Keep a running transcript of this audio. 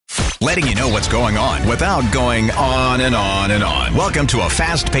letting you know what's going on without going on and on and on. Welcome to a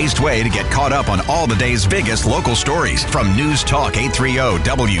fast-paced way to get caught up on all the day's biggest local stories from News Talk 830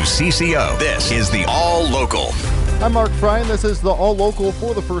 WCCO. This is the All Local. I'm Mark Freie, and this is the All Local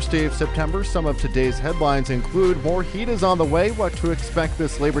for the first day of September. Some of today's headlines include more heat is on the way, what to expect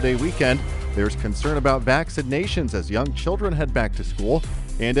this Labor Day weekend. There's concern about vaccinations as young children head back to school.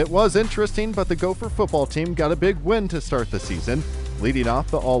 And it was interesting, but the Gopher football team got a big win to start the season. Leading off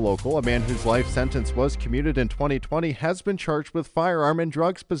the All Local, a man whose life sentence was commuted in 2020 has been charged with firearm and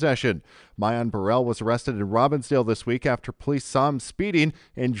drugs possession. Myon Burrell was arrested in Robbinsdale this week after police saw him speeding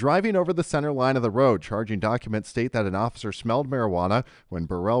and driving over the center line of the road. Charging documents state that an officer smelled marijuana when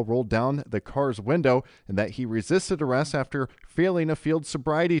Burrell rolled down the car's window and that he resisted arrest after failing a field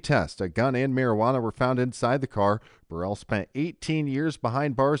sobriety test. A gun and marijuana were found inside the car. Burrell spent 18 years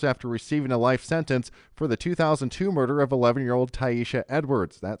behind bars after receiving a life sentence for the 2002 murder of 11-year-old Taisha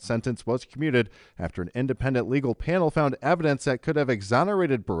Edwards. That sentence was commuted after an independent legal panel found evidence that could have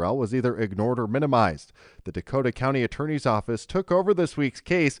exonerated Burrell was either ignored or minimized. The Dakota County Attorney's Office took over this week's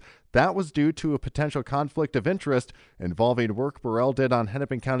case. That was due to a potential conflict of interest involving work Burrell did on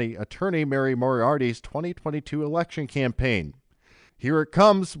Hennepin County Attorney Mary Moriarty's 2022 election campaign. Here it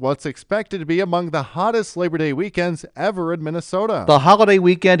comes, what's expected to be among the hottest Labor Day weekends ever in Minnesota. The holiday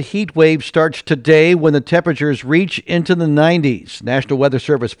weekend heat wave starts today when the temperatures reach into the 90s. National Weather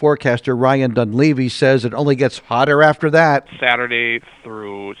Service forecaster Ryan Dunleavy says it only gets hotter after that. Saturday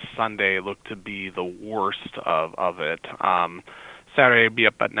through Sunday look to be the worst of it. Saturday will be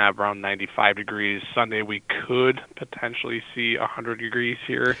up at around 95 degrees. Sunday we could potentially see 100 degrees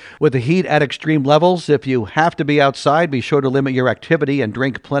here. With the heat at extreme levels, if you have to be outside, be sure to limit your activity and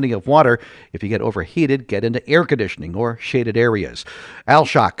drink plenty of water. If you get overheated, get into air conditioning or shaded areas. Al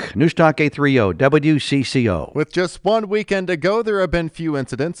Schock, News Talk 830 WCCO. With just one weekend to go, there have been few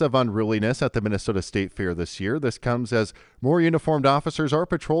incidents of unruliness at the Minnesota State Fair this year. This comes as more uniformed officers are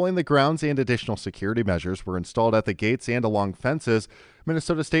patrolling the grounds and additional security measures were installed at the gates and along fences.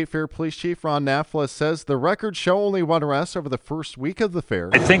 Minnesota State Fair Police Chief Ron Nafla says the records show only one arrest over the first week of the fair.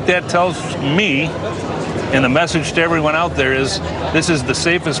 I think that tells me, and the message to everyone out there is, this is the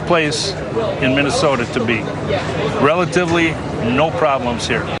safest place in Minnesota to be. Relatively, no problems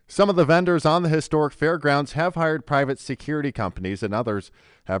here. Some of the vendors on the historic fairgrounds have hired private security companies, and others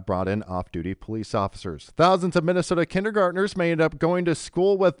have brought in off-duty police officers. Thousands of Minnesota kindergartners may end up going to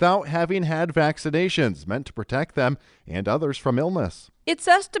school without having had vaccinations meant to protect them and others from illness. It's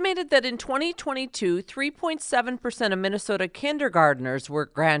estimated that in 2022, 3.7% of Minnesota kindergartners were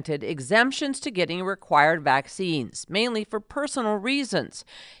granted exemptions to getting required vaccines, mainly for personal reasons.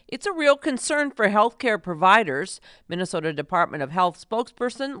 It's a real concern for healthcare providers. Minnesota Department of Health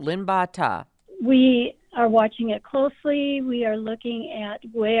spokesperson Lynn Bata. We are watching it closely. We are looking at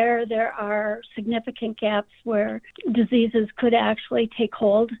where there are significant gaps where diseases could actually take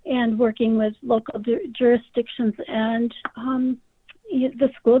hold and working with local jurisdictions and the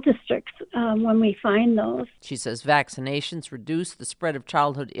school districts when we find those. She says vaccinations reduce the spread of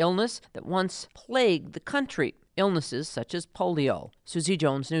childhood illness that once plagued the country, illnesses such as polio. Susie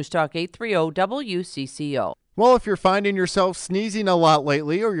Jones, News Talk 830 WCCO. Well, if you're finding yourself sneezing a lot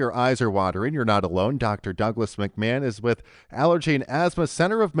lately or your eyes are watering, you're not alone. Dr. Douglas McMahon is with Allergy and Asthma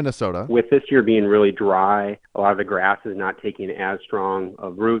Center of Minnesota. With this year being really dry, a lot of the grass is not taking as strong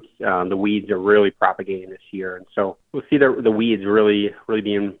of roots. The weeds are really propagating this year. And so we'll see the weeds really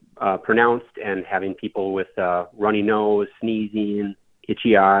being pronounced and having people with runny nose, sneezing,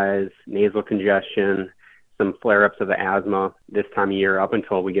 itchy eyes, nasal congestion, some flare-ups of the asthma this time of year up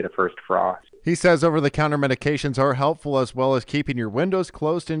until we get a first frost. He says over-the-counter medications are helpful as well as keeping your windows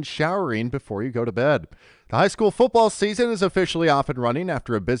closed and showering before you go to bed. The high school football season is officially off and running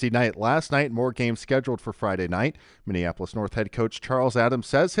after a busy night last night. More games scheduled for Friday night. Minneapolis North head coach Charles Adams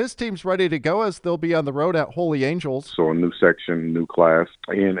says his team's ready to go as they'll be on the road at Holy Angels. So a new section, new class,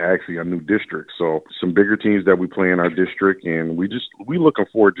 and actually a new district. So some bigger teams that we play in our district, and we looking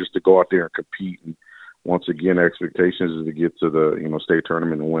forward just to go out there and compete. And once again, expectations is to get to the state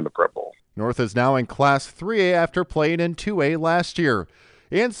tournament and win the Prep Bowl. North is now in Class 3A after playing in 2A last year.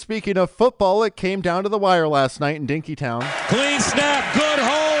 And speaking of football, it came down to the wire last night in Dinkytown. Clean snap, good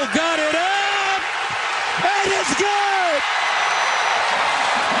hole, got it up, and it's good!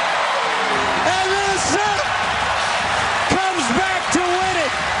 And Minnesota comes back to win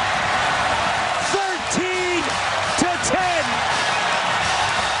it, 13-10.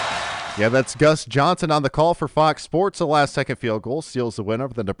 Yeah, that's Gus Johnson on the call for Fox Sports. The last-second field goal seals the win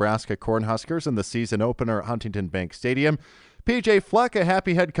over the Nebraska Cornhuskers in the season opener at Huntington Bank Stadium. PJ Fleck, a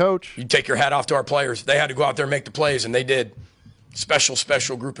happy head coach. You take your hat off to our players. They had to go out there and make the plays, and they did.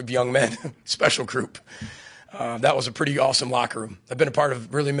 special group of young men, special group. That was a pretty awesome locker room. I've been a part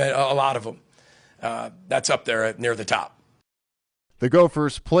of really a lot of them. That's up there near the top. The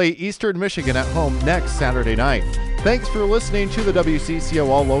Gophers play Eastern Michigan at home next Saturday night. Thanks for listening to the WCCO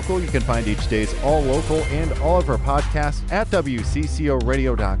All Local. You can find each day's All Local and all of our podcasts at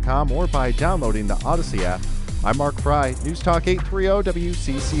WCCOradio.com or by downloading the Odyssey app. I'm Mark Freie, News Talk 830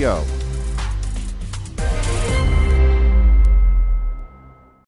 WCCO.